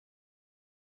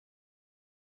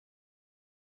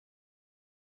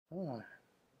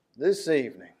This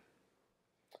evening,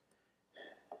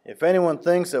 if anyone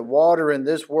thinks that water in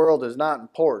this world is not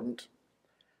important,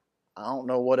 I don't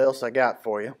know what else I got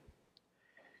for you.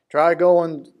 Try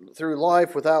going through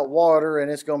life without water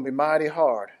and it's going to be mighty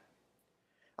hard.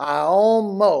 I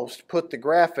almost put the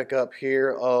graphic up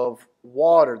here of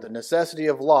water, the necessity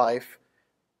of life,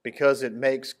 because it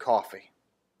makes coffee.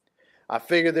 I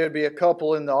figured there'd be a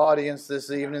couple in the audience this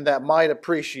evening that might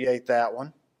appreciate that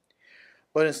one.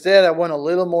 But instead I went a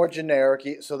little more generic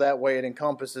so that way it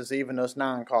encompasses even us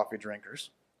non-coffee drinkers.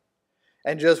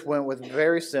 And just went with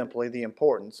very simply the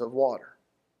importance of water.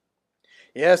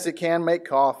 Yes, it can make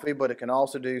coffee, but it can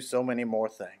also do so many more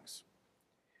things.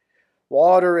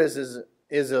 Water is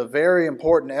a very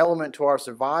important element to our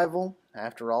survival.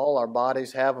 After all, our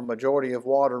bodies have a majority of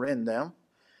water in them.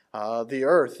 The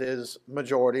earth is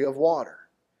majority of water.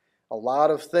 A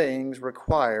lot of things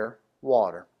require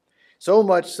water. So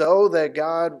much so that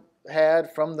God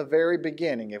had from the very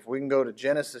beginning, if we can go to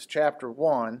Genesis chapter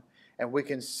 1, and we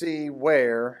can see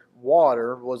where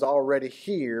water was already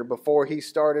here before He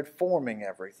started forming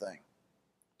everything.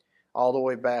 All the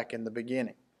way back in the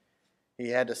beginning. He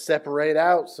had to separate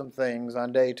out some things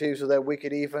on day 2 so that we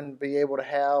could even be able to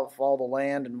have all the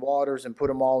land and waters and put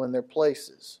them all in their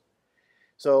places.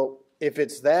 So if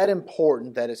it's that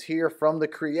important that it's here from the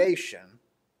creation,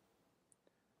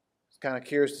 kind of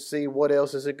curious to see what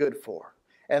else is it good for.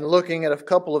 And looking at a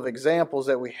couple of examples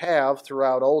that we have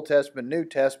throughout Old Testament, New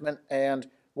Testament, and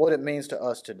what it means to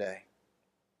us today.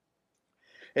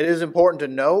 It is important to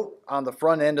note on the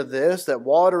front end of this that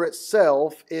water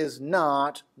itself is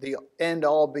not the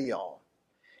end-all be-all.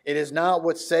 It is not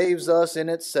what saves us in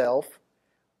itself.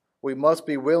 We must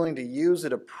be willing to use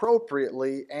it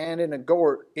appropriately and in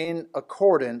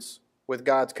accordance with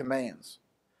God's commands.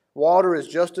 Water is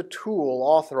just a tool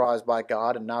authorized by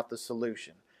God and not the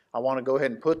solution. I want to go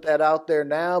ahead and put that out there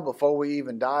now before we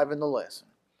even dive in the lesson.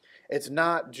 It's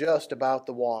not just about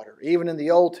the water. Even in the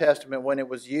Old Testament, when it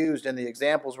was used in the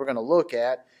examples we're going to look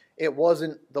at, it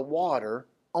wasn't the water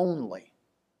only.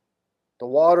 The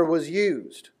water was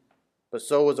used, but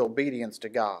so was obedience to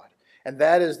God. And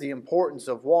that is the importance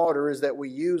of water, is that we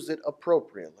use it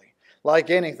appropriately. Like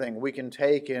anything, we can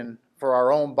take in for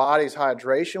our own body's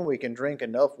hydration, we can drink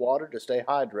enough water to stay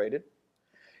hydrated.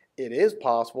 It is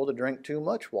possible to drink too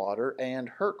much water and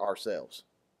hurt ourselves.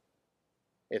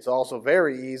 It's also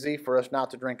very easy for us not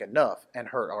to drink enough and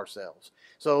hurt ourselves.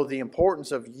 So the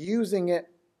importance of using it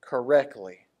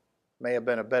correctly may have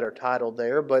been a better title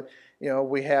there, but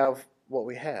we have what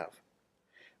we have.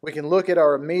 We can look at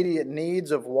our immediate needs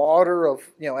of water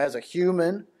as a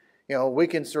human. We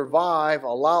can survive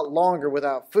a lot longer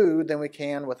without food than we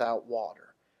can without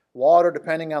water. Water,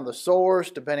 depending on the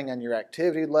source, depending on your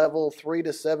activity level, 3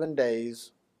 to 7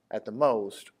 days at the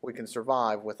most, we can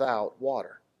survive without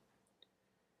water.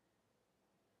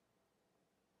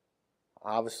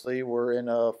 Obviously, we're in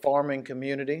a farming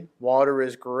community. Water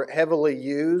is heavily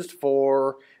used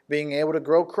for being able to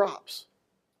grow crops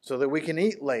so that we can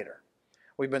eat later.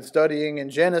 We've been studying in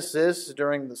Genesis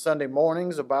during the Sunday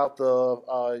mornings about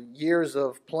the years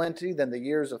of plenty, then the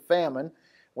years of famine,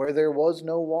 where there was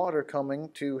no water coming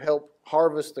to help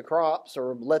harvest the crops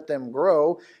or let them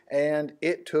grow, and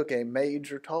it took a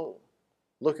major toll.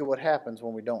 Look at what happens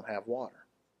when we don't have water.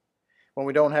 When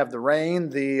we don't have the rain,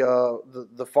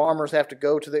 the farmers have to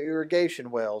go to the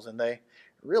irrigation wells, and they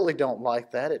really don't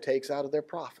like that. It takes out of their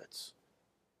profits.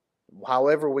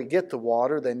 However we get the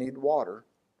water, they need water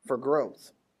for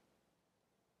growth.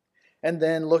 And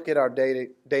then look at our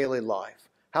daily life.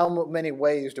 How many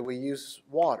ways do we use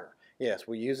water? Yes,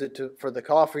 we use it for the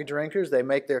coffee drinkers. They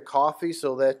make their coffee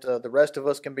so that the rest of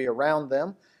us can be around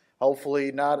them.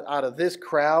 Hopefully not out of this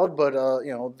crowd, but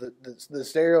the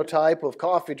stereotype of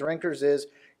coffee drinkers is,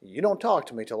 you don't talk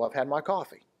to me till I've had my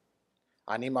coffee.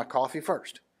 I need my coffee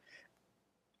first.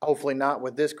 Hopefully not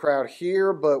with this crowd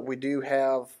here, but we do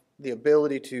have the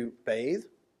ability to bathe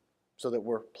so that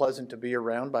we're pleasant to be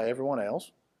around by everyone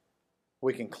else.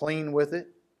 We can clean with it,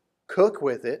 cook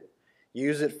with it,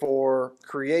 use it for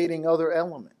creating other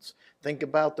elements. Think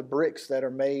about the bricks that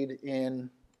are made in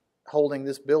holding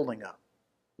this building up.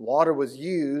 Water was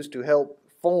used to help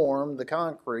form the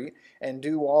concrete and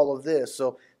do all of this.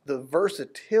 So the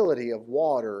versatility of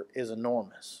water is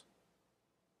enormous.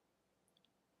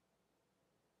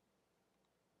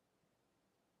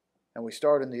 And we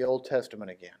start in the Old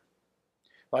Testament again.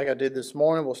 Like I did this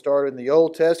morning, we'll start in the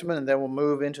Old Testament and then we'll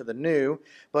move into the New.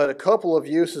 But a couple of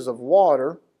uses of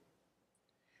water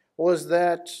was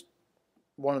that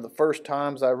one of the first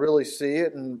times I really see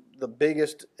it, and the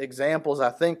biggest examples I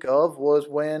think of was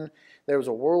when there was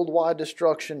a worldwide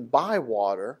destruction by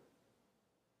water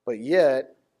but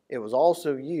yet it was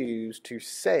also used to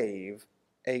save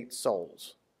 8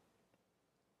 souls.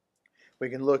 We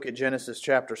can look at Genesis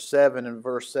chapter 7 and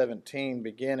verse 17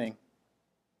 beginning.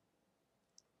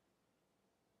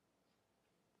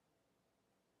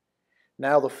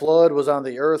 Now the flood was on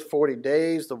the earth 40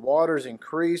 days. The waters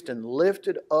increased and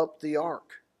lifted up the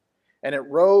ark, and it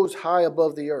rose high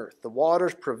above the earth. The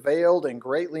waters prevailed and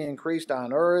greatly increased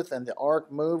on earth, and the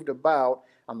ark moved about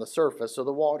on the surface of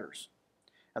the waters.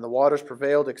 And the waters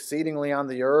prevailed exceedingly on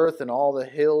the earth, and all the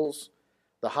hills,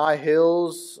 the high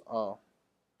hills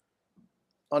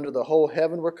under the whole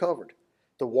heaven were covered.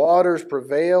 The waters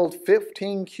prevailed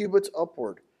 15 cubits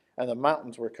upward, and the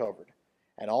mountains were covered.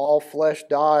 And all flesh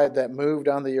died that moved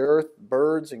on the earth,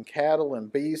 birds and cattle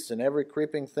and beasts and every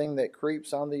creeping thing that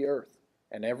creeps on the earth,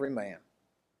 and every man,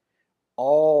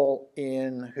 all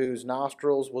in whose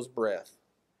nostrils was breath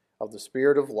of the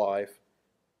Spirit of life,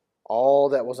 all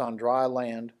that was on dry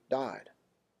land died.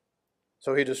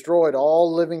 So he destroyed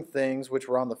all living things which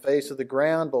were on the face of the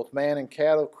ground, both man and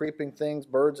cattle, creeping things,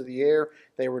 birds of the air.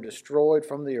 They were destroyed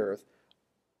from the earth.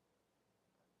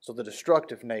 So the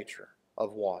destructive nature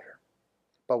of water.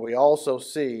 But we also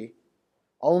see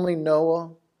only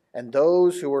Noah and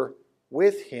those who were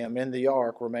with him in the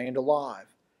ark remained alive,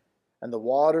 and the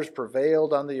waters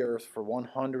prevailed on the earth for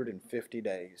 150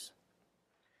 days.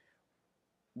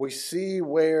 We see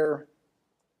where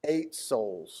 8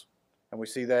 souls, and we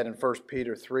see that in 1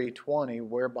 Peter 3:20,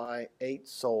 whereby 8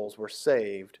 souls were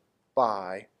saved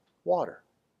by water.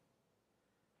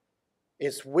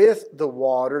 It's with the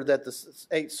water that the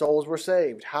 8 souls were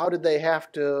saved. How did they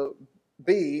have to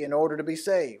be in order to be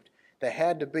saved? They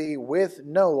had to be with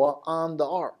Noah on the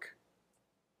ark.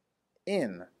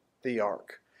 In the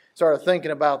ark. Started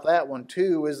thinking about that one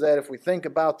too, is that if we think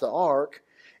about the ark,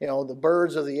 the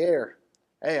birds of the air,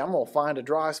 hey, I'm going to find a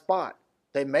dry spot.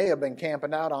 They may have been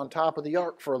camping out on top of the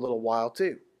ark for a little while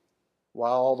too, when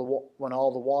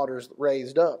all the water's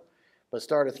raised up. But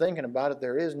started thinking about it,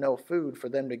 there is no food for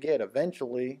them to get.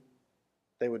 Eventually,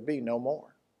 there would be no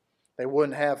more. They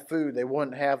wouldn't have food. They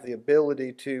wouldn't have the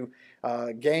ability to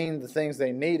gain the things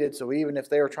they needed. So even if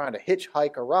they were trying to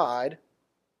hitchhike a ride,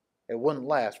 it wouldn't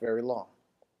last very long.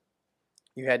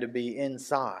 You had to be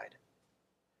inside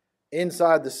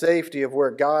the safety of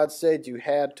where God said you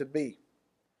had to be.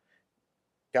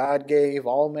 God gave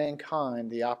all mankind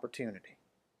the opportunity.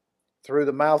 Through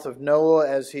the mouth of Noah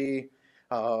as he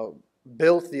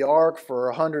built the ark for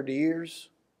 100 years,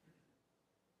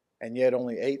 and yet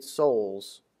only 8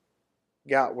 souls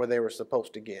got where they were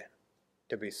supposed to get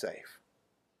to be safe.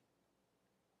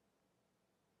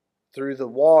 Through the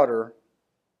water,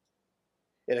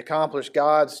 it accomplished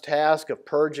God's task of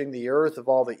purging the earth of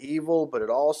all the evil, but it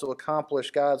also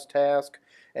accomplished God's task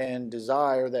and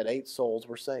desire that 8 souls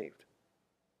were saved.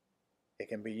 It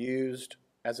can be used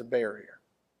as a barrier.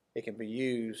 It can be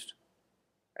used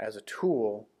as a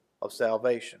tool of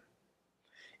salvation.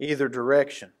 Either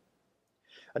direction.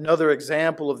 Another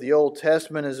example of the Old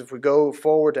Testament is if we go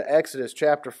forward to Exodus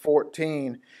chapter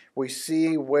 14, we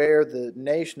see where the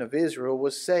nation of Israel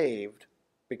was saved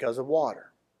because of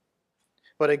water.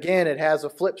 But again, it has a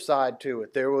flip side to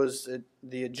it. There was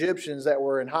the Egyptians that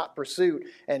were in hot pursuit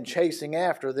and chasing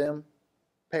after them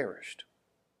perished.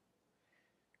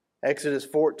 Exodus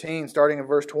 14, starting in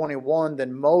verse 21,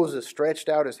 then Moses stretched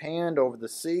out his hand over the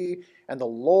sea, and the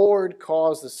Lord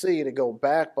caused the sea to go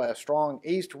back by a strong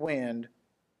east wind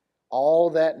all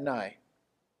that night,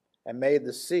 and made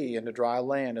the sea into dry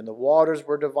land, and the waters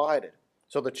were divided.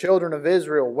 So the children of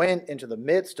Israel went into the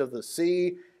midst of the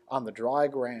sea on the dry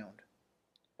ground,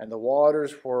 and the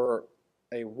waters were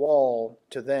a wall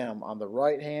to them on the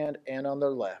right hand and on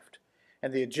their left.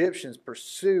 And the Egyptians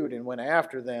pursued and went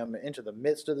after them into the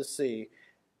midst of the sea,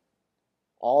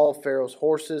 all Pharaoh's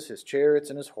horses, his chariots,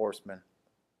 and his horsemen.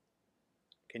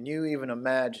 Can you even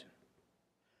imagine?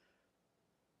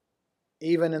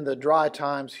 Even in the dry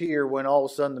times here, when all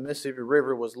of a sudden the Mississippi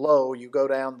River was low, you go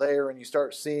down there and you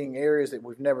start seeing areas that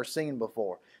we've never seen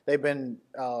before. They've been,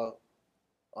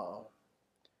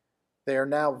 they are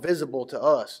now visible to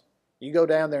us. You go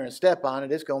down there and step on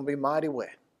it, it's going to be mighty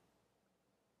wet.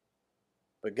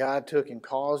 But God took and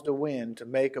caused a wind to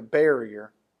make a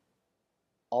barrier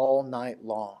all night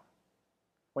long.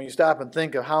 When you stop and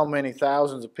think of how many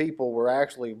thousands of people were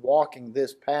actually walking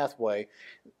this pathway,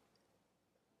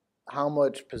 how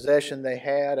much possession they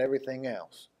had, everything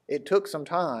else. It took some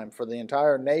time for the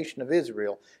entire nation of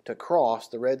Israel to cross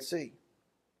the Red Sea.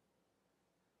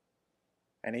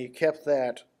 And he kept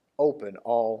that open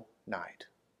all night.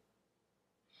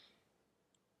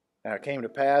 Now it came to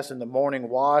pass in the morning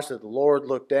watch that the Lord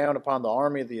looked down upon the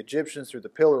army of the Egyptians through the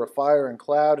pillar of fire and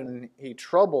cloud, and he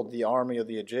troubled the army of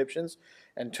the Egyptians,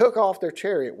 and took off their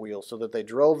chariot wheels, so that they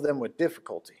drove them with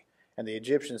difficulty. And the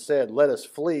Egyptians said, Let us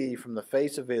flee from the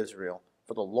face of Israel,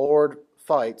 for the Lord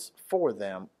fights for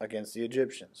them against the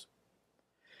Egyptians.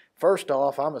 First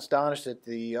off, I'm astonished at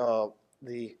the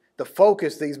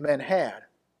focus these men had.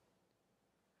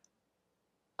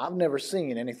 I've never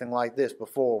seen anything like this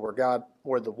before,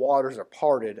 where the waters are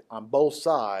parted on both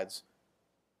sides,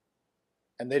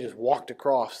 and they just walked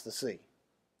across the sea.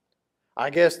 I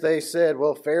guess they said,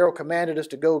 well, Pharaoh commanded us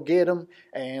to go get them,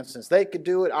 and since they could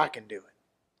do it, I can do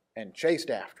it, and chased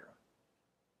after them.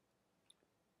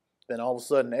 Then all of a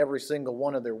sudden, every single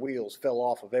one of their wheels fell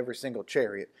off of every single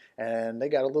chariot, and they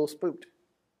got a little spooked.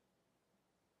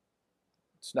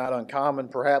 It's not uncommon,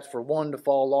 perhaps, for one to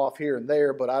fall off here and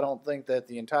there, but I don't think that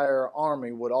the entire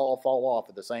army would all fall off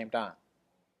at the same time.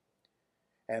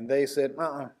 And they said,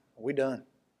 we done.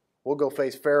 We'll go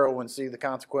face Pharaoh and see the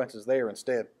consequences there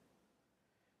instead.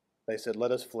 They said,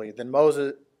 let us flee. Then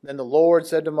the Lord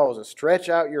said to Moses, Stretch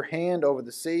out your hand over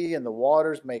the sea, and the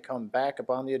waters may come back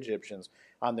upon the Egyptians,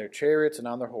 on their chariots and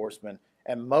on their horsemen.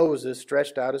 And Moses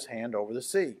stretched out his hand over the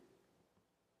sea.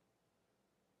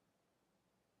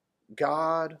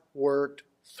 God worked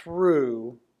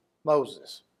through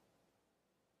Moses.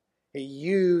 He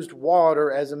used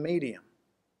water as a medium.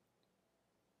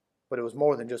 But it was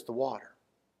more than just the water.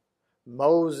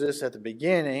 Moses, at the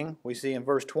beginning, we see in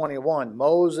verse 21,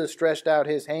 Moses stretched out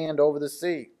his hand over the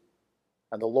sea,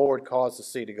 and the Lord caused the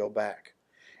sea to go back.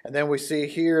 And then we see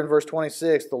here in verse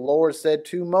 26, the Lord said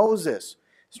to Moses,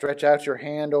 Stretch out your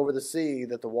hand over the sea,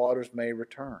 that the waters may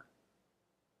return.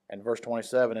 And verse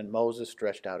 27, and Moses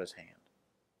stretched out his hand.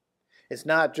 It's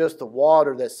not just the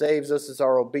water that saves us, it's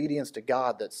our obedience to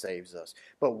God that saves us.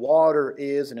 But water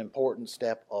is an important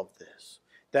step of this.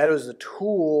 That is a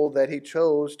tool that he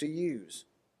chose to use.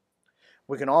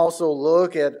 We can also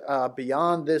look at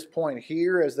beyond this point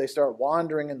here as they start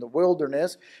wandering in the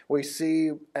wilderness. We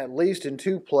see at least in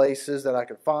two places that I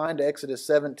could find, Exodus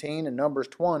 17 and Numbers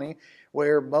 20,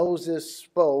 where Moses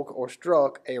spoke or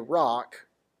struck a rock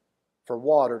for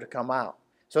water to come out,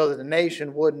 so that the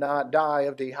nation would not die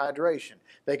of dehydration.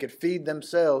 They could feed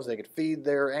themselves, they could feed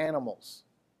their animals,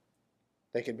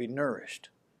 they could be nourished.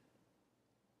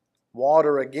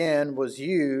 Water again was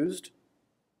used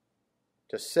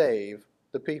to save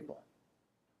the people.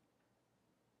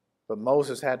 But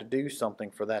Moses had to do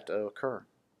something for that to occur.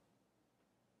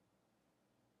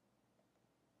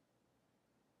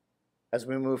 As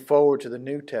we move forward to the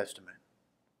New Testament,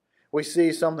 we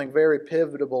see something very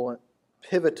pivotal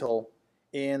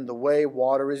in the way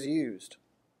water is used.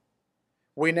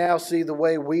 We now see the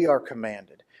way we are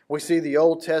commanded. We see the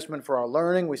Old Testament for our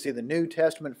learning. We see the New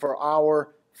Testament for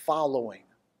our following.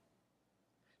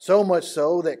 So much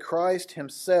so that Christ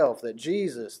himself, that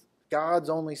Jesus, God's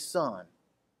only Son,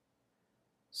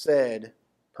 said,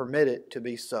 permit it to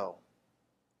be so.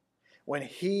 When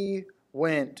he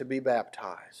went to be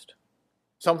baptized,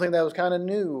 something that was kind of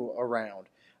new around.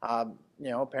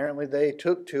 Apparently they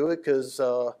took to it because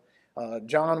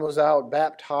John was out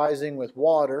baptizing with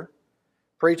water,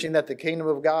 preaching that the kingdom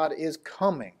of God is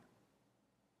coming.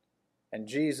 And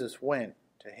Jesus went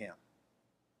to him.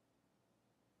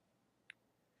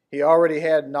 He already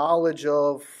had knowledge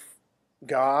of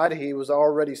God. He was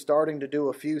already starting to do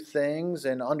a few things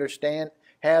and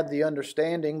had the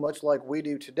understanding, much like we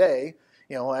do today.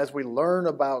 As we learn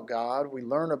about God, we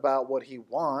learn about what he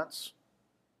wants,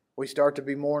 we start to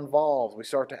be more involved. We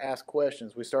start to ask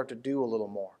questions. We start to do a little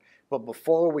more. But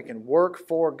before we can work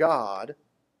for God,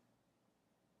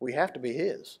 we have to be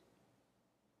his.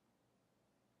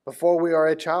 Before we are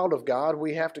a child of God,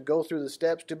 we have to go through the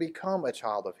steps to become a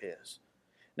child of his.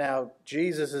 Now,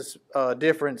 Jesus is a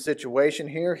different situation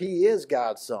here. He is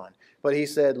God's Son. But he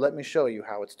said, let me show you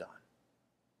how it's done.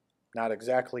 Not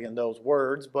exactly in those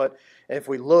words, but if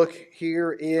we look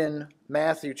here in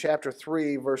Matthew chapter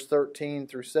 3, verse 13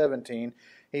 through 17,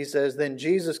 he says, Then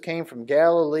Jesus came from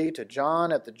Galilee to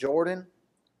John at the Jordan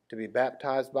to be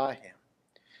baptized by him.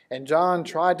 And John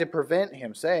tried to prevent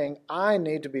him, saying, I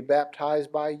need to be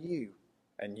baptized by you,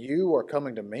 and you are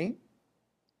coming to me?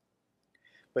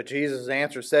 But Jesus'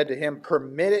 answer said to him,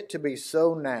 Permit it to be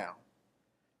so now,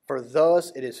 for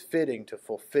thus it is fitting to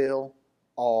fulfill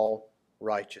all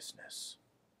righteousness.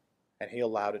 And he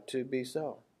allowed it to be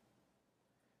so.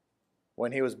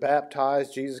 When he was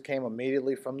baptized, Jesus came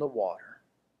immediately from the water.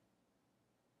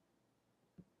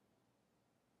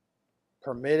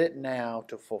 Permit it now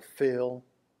to fulfill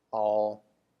all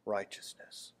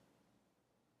righteousness.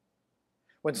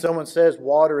 When someone says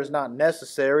water is not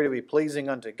necessary to be pleasing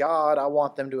unto God, I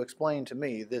want them to explain to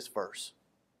me this verse.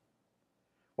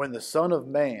 When the Son of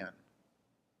Man,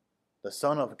 the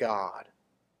Son of God,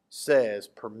 says,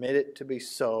 permit it to be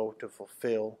so to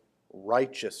fulfill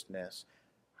righteousness,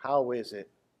 how is it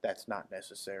that's not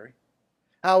necessary?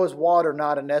 How is water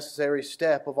not a necessary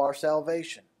step of our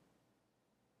salvation?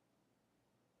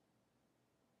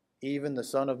 Even the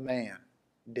Son of Man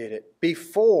did it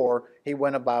before he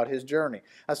went about his journey.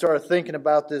 I started thinking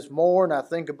about this more, and I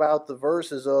think about the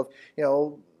verses of,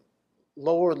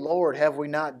 Lord, Lord, have we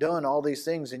not done all these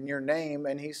things in your name?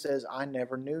 And he says, I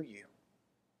never knew you.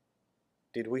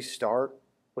 Did we start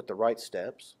with the right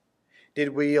steps?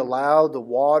 Did we allow the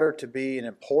water to be an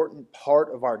important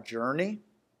part of our journey?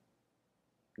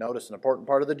 Notice, an important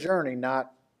part of the journey,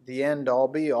 not the end all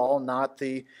be all, not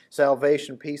the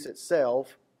salvation piece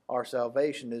itself. Our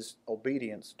salvation is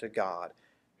obedience to God.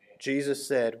 Jesus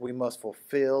said we must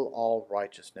fulfill all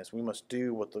righteousness. We must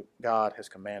do what God has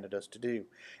commanded us to do.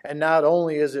 And not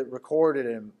only is it recorded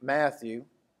in Matthew,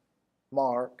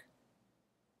 Mark,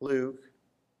 Luke,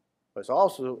 but it's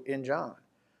also in John.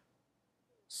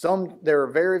 There are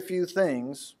very few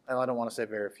things, and I don't want to say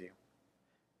very few.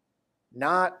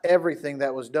 Not everything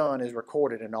that was done is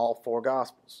recorded in all four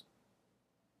Gospels.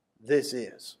 This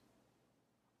is.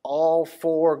 All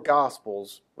four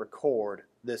Gospels record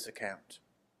this account.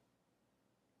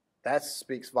 That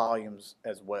speaks volumes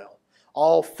as well.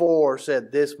 All four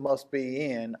said this must be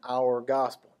in our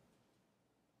Gospel.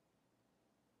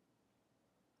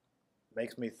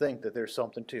 Makes me think that there's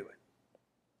something to it.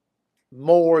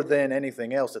 More than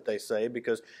anything else that they say,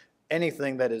 because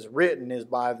anything that is written is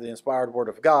by the inspired Word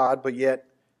of God, but yet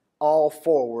all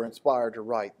four were inspired to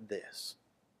write this.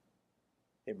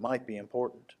 It might be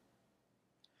important.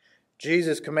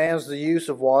 Jesus commands the use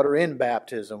of water in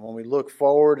baptism. When we look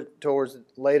forward towards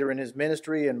later in his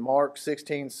ministry in Mark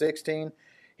 16:16,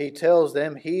 he tells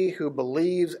them, he who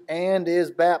believes and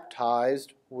is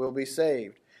baptized will be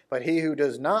saved, but he who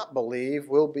does not believe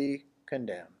will be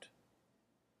condemned.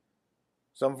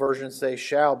 Some versions say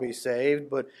shall be saved,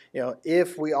 but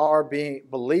if we are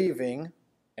believing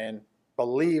and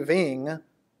believing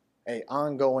an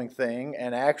ongoing thing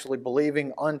and actually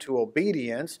believing unto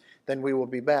obedience, then we will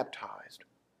be baptized.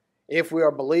 If we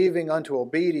are believing unto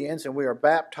obedience and we are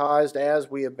baptized as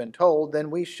we have been told,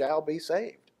 then we shall be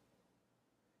saved.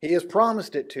 He has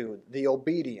promised it to the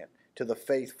obedient, to the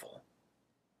faithful.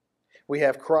 We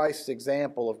have Christ's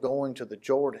example of going to the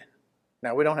Jordan.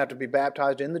 Now, we don't have to be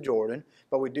baptized in the Jordan,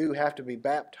 but we do have to be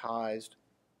baptized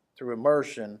through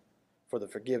immersion for the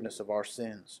forgiveness of our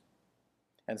sins.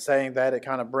 And saying that, it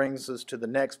kind of brings us to the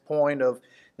next point of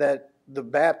that the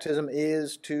baptism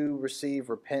is to receive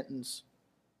repentance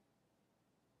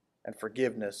and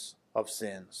forgiveness of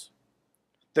sins.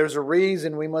 There's a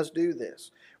reason we must do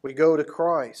this. We go to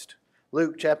Christ.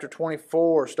 Luke chapter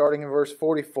 24, starting in verse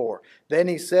 44. Then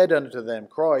he said unto them,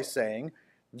 Christ saying,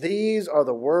 these are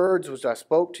the words which I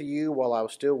spoke to you while I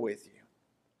was still with you,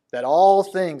 that all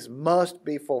things must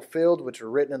be fulfilled which are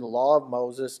written in the law of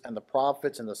Moses and the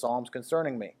prophets and the Psalms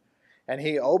concerning me. And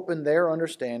he opened their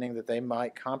understanding that they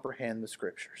might comprehend the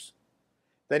Scriptures.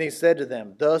 Then he said to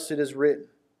them, thus it is written,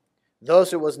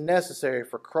 thus it was necessary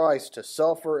for Christ to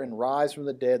suffer and rise from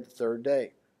the dead the third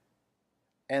day,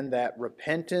 and that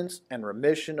repentance and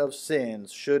remission of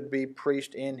sins should be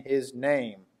preached in his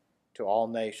name to all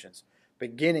nations,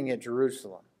 beginning at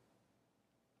Jerusalem.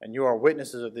 And you are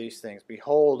witnesses of these things.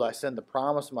 Behold, I send the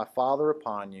promise of my Father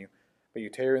upon you, but you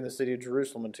tarry in the city of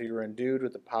Jerusalem until you are endued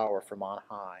with the power from on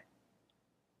high.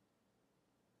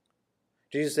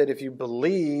 Jesus said, if you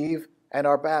believe and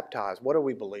are baptized, what are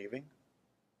we believing?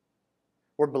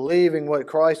 We're believing what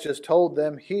Christ just told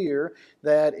them here,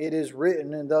 that it is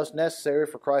written and thus necessary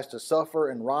for Christ to suffer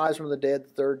and rise from the dead the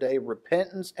third day.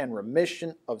 Repentance and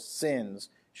remission of sins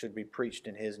should be preached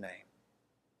in his name.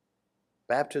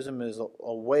 Baptism is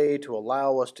a way to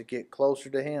allow us to get closer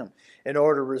to him. In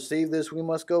order to receive this, we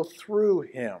must go through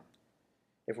him.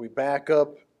 If we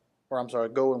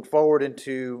going forward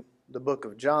into the book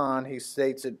of John, he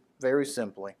states it very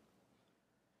simply.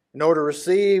 In order to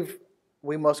receive,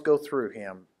 we must go through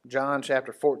him. John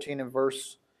chapter 14 and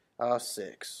verse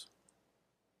 6.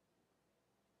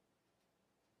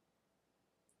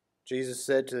 Jesus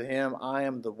said to him, I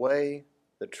am the way,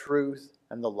 the truth,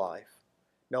 and the life.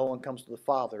 No one comes to the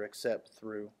Father except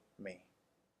through me.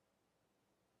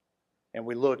 And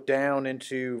we look down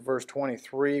into verse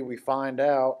 23, we find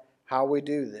out how we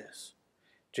do this.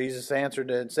 Jesus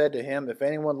answered and said to him, if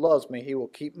anyone loves me, he will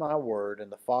keep my word, and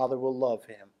the Father will love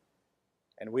him.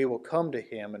 And we will come to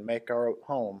him and make our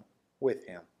home with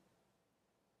him.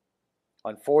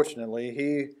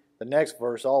 Unfortunately, the next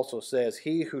verse also says,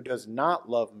 "He who does not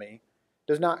love me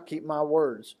does not keep my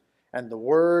words, and the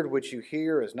word which you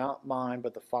hear is not mine,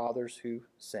 but the Father's who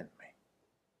sent me."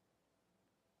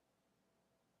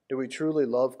 Do we truly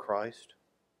love Christ?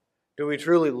 Do we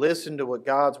truly listen to what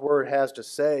God's Word has to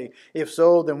say? If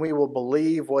so, then we will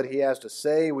believe what He has to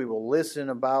say. We will listen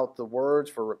about the words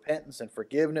for repentance and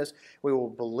forgiveness. We will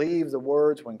believe the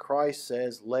words when Christ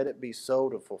says, "Let it be so,"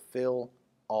 to fulfill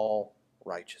all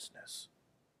righteousness.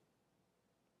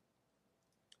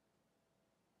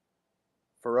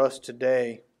 For us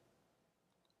today,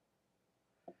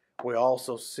 we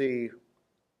also see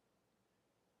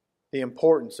the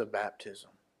importance of baptism.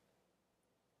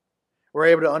 We're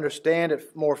able to understand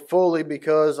it more fully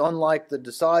because, unlike the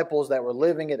disciples that were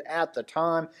living it at the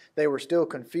time, they were still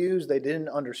confused. They didn't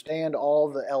understand all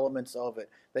the elements of it.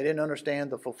 They didn't understand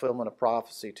the fulfillment of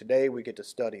prophecy. Today we get to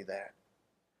study that.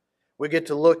 We get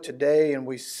to look today and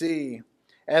we see,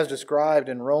 as described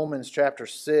in Romans chapter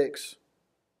 6,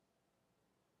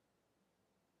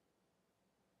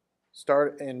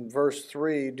 start in verse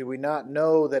 3, "Do we not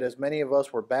know that as many of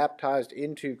us were baptized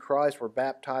into Christ, were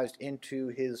baptized into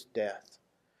His death?"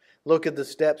 Look at the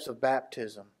steps of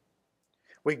baptism.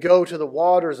 We go to the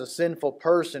water as a sinful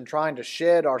person trying to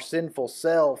shed our sinful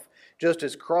self, just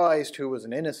as Christ, who was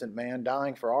an innocent man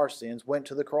dying for our sins, went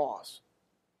to the cross.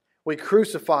 We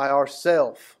crucify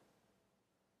ourself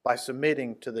by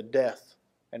submitting to the death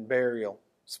and burial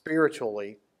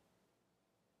spiritually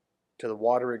to the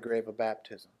watery grave of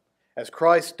baptism. As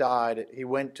Christ died, He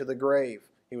went to the grave.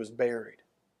 He was buried.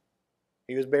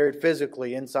 He was buried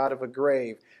physically inside of a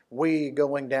grave. We,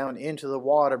 going down into the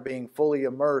water, being fully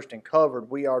immersed and covered,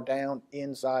 we are down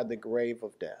inside the grave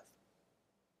of death.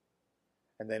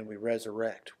 And then we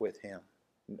resurrect with Him.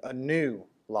 A new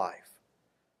life.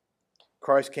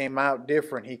 Christ came out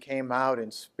different. He came out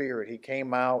in spirit. He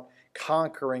came out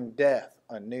conquering death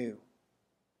anew.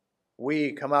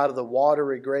 We come out of the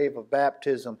watery grave of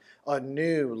baptism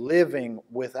anew, living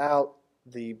without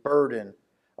the burden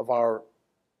of our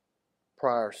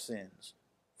prior sins,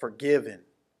 forgiven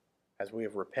as we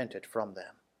have repented from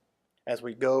them, as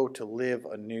we go to live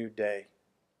a new day.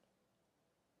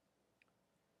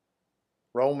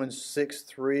 Romans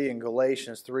 6:3 and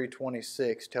Galatians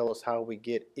 3:26 tell us how we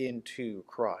get into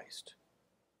Christ.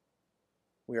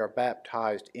 We are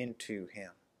baptized into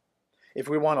Him. If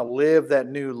we want to live that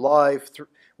new life,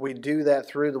 we do that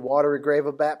through the watery grave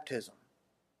of baptism.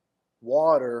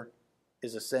 Water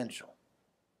is essential.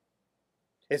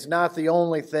 It's not the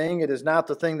only thing. It is not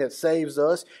the thing that saves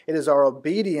us. It is our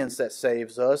obedience that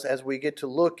saves us, as we get to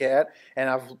look at, and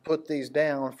I've put these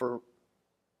down for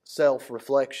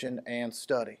self-reflection and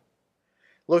study.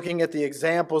 Looking at the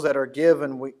examples that are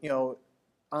given,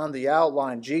 on the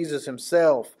outline, Jesus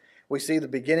Himself. We see the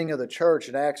beginning of the church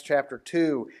in Acts chapter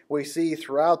 2. We see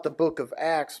throughout the book of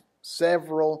Acts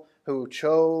several who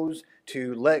chose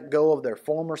to let go of their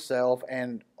former self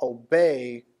and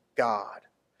obey God.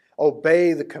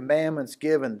 Obey the commandments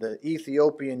given. The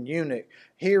Ethiopian eunuch,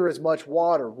 "Here is much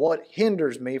water. What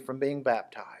hinders me from being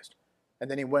baptized?" And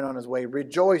then he went on his way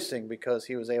rejoicing because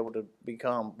he was able to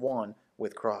become one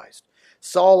with Christ.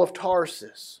 Saul of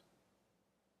Tarsus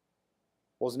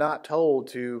was not told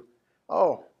to,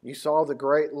 "Oh, you saw the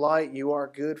great light, you are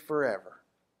good forever."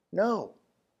 No.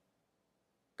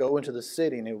 Go into the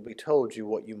city and it will be told you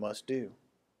what you must do.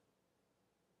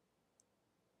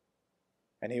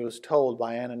 And he was told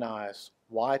by Ananias,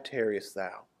 "Why tarriest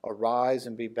thou? Arise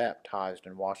and be baptized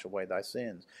and wash away thy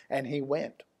sins." And he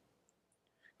went.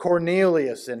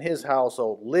 Cornelius and his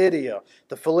household, Lydia,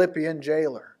 the Philippian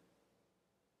jailer,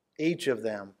 each of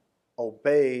them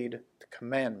obeyed the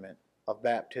commandment of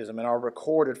baptism and are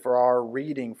recorded for our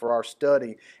reading, for our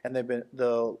study, and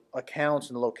the accounts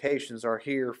and the locations are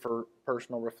here for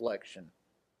personal reflection.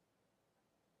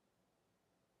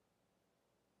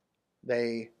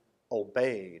 They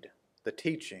obeyed the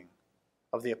teaching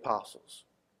of the apostles,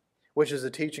 which is the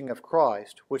teaching of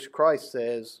Christ, which Christ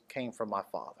says came from my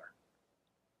Father.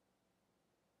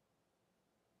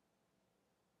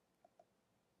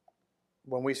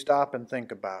 When we stop and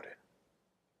think about it,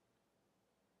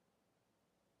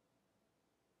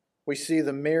 we see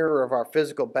the mirror of our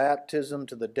physical baptism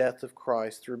to the death of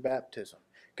Christ through baptism.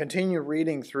 Continue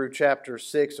reading through chapter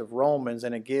 6 of Romans,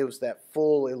 and it gives that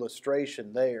full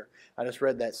illustration there. I just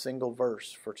read that single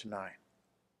verse for tonight.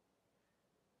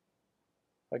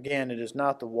 Again, it is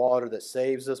not the water that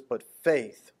saves us, but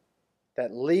faith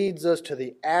that leads us to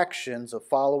the actions of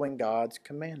following God's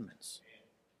commandments.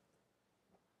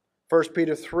 1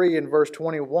 Peter 3 and verse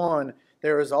 21,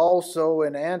 there is also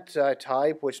an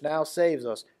antitype which now saves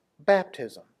us,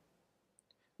 baptism.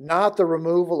 Not the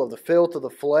removal of the filth of the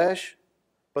flesh,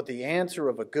 but the answer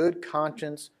of a good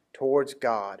conscience towards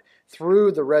God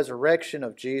through the resurrection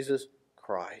of Jesus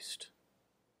Christ.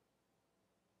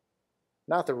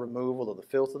 Not the removal of the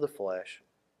filth of the flesh,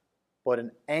 but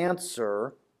an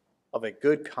answer of a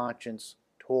good conscience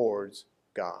towards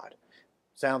God.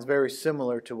 Sounds very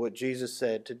similar to what Jesus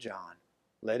said to John.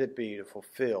 Let it be to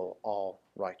fulfill all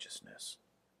righteousness.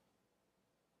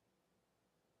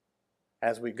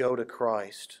 As we go to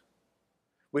Christ,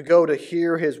 we go to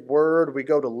hear His word, we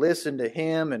go to listen to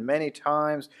Him, and many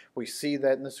times we see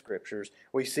that in the Scriptures.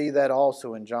 We see that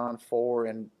also in John 4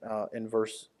 and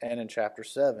in chapter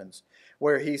 7,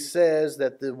 where He says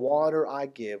that the water I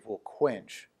give will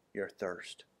quench your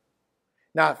thirst.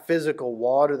 Not physical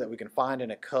water that we can find in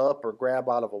a cup or grab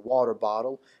out of a water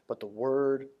bottle, but the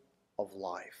word of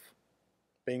life,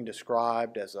 being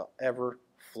described as an ever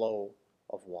flow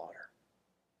of water.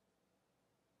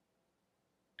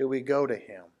 Do we go to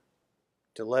Him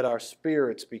to let our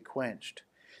spirits be quenched?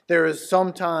 There is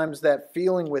sometimes that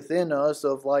feeling within us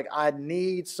of like, I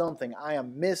need something, I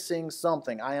am missing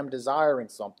something, I am desiring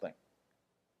something.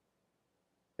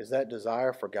 Is that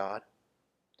desire for God?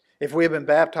 If we have been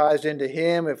baptized into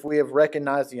Him, if we have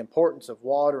recognized the importance of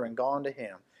water and gone to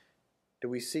Him, do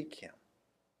we seek Him?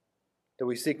 Do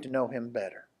we seek to know Him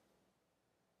better?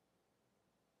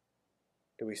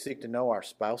 Do we seek to know our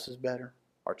spouses better,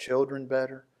 our children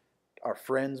better, our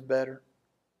friends better?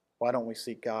 Why don't we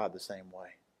seek God the same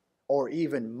way? Or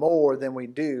even more than we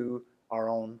do our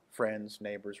own friends,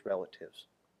 neighbors, relatives?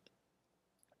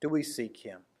 Do we seek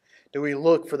Him? Do we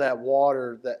look for that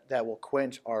water that will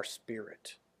quench our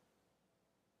spirit?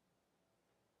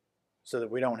 So that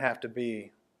we don't have to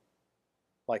be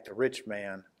like the rich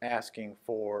man asking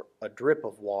for a drip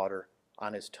of water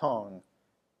on his tongue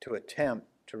to attempt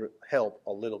to help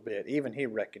a little bit. Even he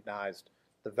recognized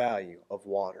the value of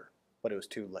water, but it was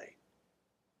too late.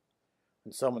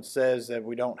 When someone says that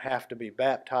we don't have to be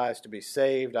baptized to be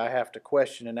saved, I have to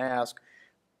question and ask,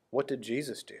 what did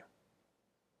Jesus do?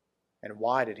 And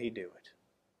why did He do it?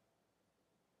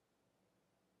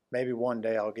 Maybe one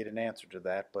day I'll get an answer to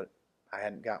that, but I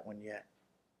hadn't got one yet.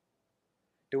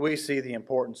 Do we see the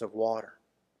importance of water?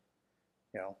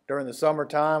 During the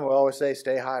summertime, we always say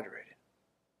stay hydrated.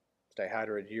 Stay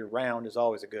hydrated year-round is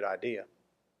always a good idea.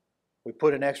 We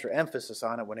put an extra emphasis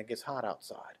on it when it gets hot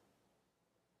outside.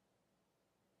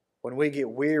 When we get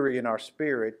weary in our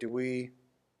spirit, do we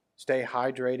stay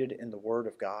hydrated in the Word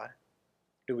of God?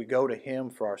 Do we go to Him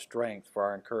for our strength, for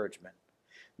our encouragement?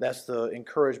 That's the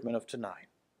encouragement of tonight.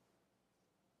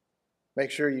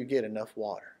 Make sure you get enough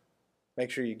water. Make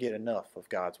sure you get enough of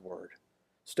God's Word.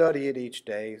 Study it each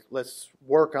day. Let's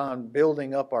work on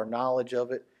building up our knowledge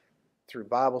of it through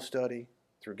Bible study,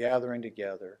 through gathering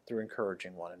together, through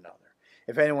encouraging one another.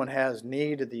 If anyone has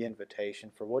need of the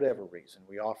invitation for whatever reason,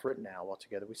 we offer it now while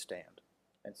together we stand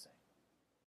and sing.